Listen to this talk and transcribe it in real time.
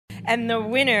And the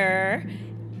winner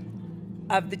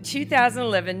of the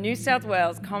 2011 New South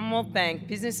Wales Commonwealth Bank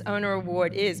Business Owner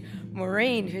Award is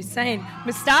Maureen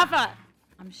Houssein-Mustafa.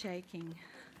 I'm shaking.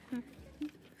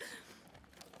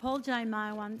 Paul J.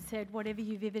 Meyer once said, "Whatever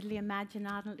you vividly imagine,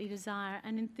 ardently desire,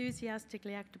 and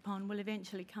enthusiastically act upon will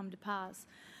eventually come to pass."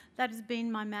 That has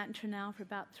been my mantra now for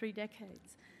about 3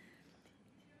 decades.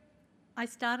 I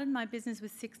started my business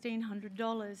with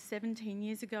 $1,600 17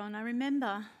 years ago, and I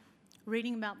remember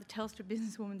reading about the Telstra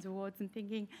Businesswoman's Awards and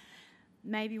thinking,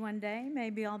 maybe one day,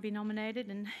 maybe I'll be nominated,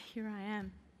 and here I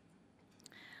am.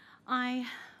 I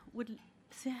would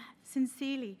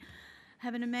sincerely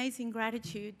have an amazing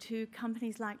gratitude to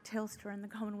companies like Telstra and the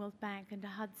Commonwealth Bank and to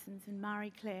Hudson's and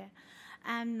Marie Claire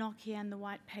and Nokia and the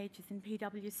White Pages and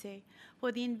PwC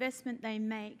for the investment they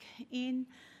make in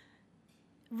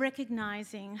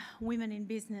recognising women in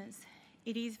business.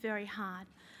 It is very hard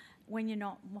when you're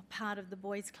not part of the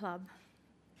boys' club.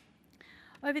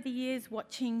 Over the years,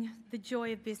 watching the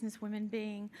joy of businesswomen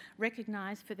being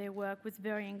recognised for their work was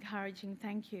very encouraging.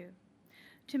 Thank you.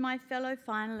 To my fellow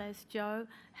finalist, Joe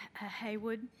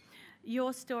Haywood,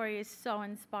 your story is so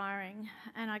inspiring,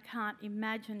 and I can't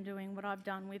imagine doing what I've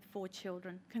done with 4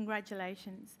 children.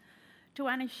 Congratulations. To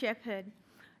Anna Shepherd,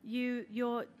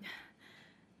 you're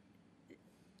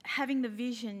having the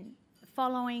vision,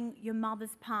 following your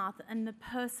mother's path and the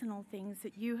personal things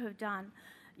that you have done.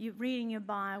 Reading your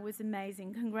bio was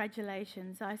amazing.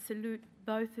 Congratulations. I salute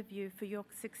both of you for your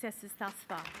successes thus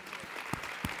far.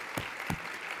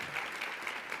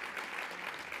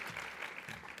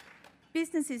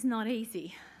 Business is not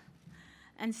easy,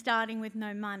 and starting with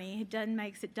no money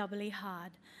makes it doubly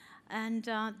hard. And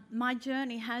my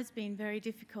journey has been very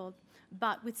difficult,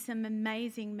 but with some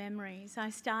amazing memories. I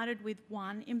started with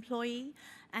 1 employee,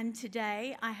 and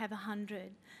today I have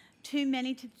 100. Too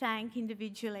many to thank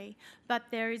individually, but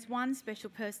there is one special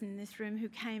person in this room who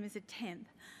came as a temp.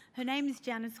 Her name is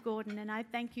Janice Gordon, and I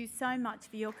thank you so much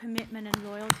for your commitment and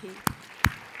loyalty.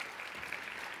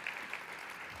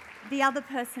 The other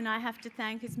person I have to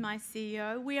thank is my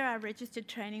CEO. We are a registered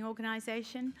training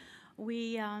organisation.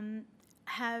 We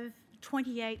have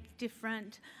 28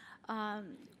 different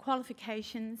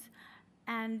qualifications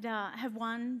and have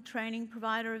won Training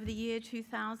Provider of the Year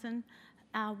 2000,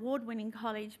 award-winning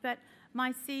college. But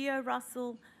my CEO,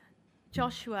 Russell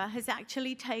Joshua, has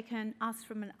actually taken us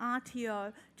from an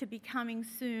RTO to becoming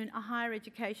soon a higher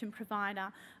education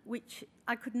provider, which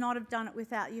I could not have done it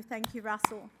without you. Thank you,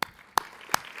 Russell.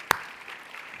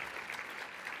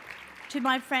 To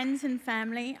my friends and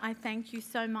family, I thank you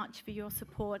so much for your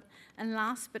support. And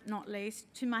last but not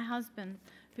least, to my husband,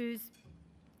 who's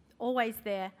always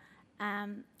there.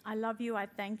 I love you, I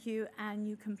thank you, and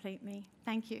you complete me.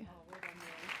 Thank you.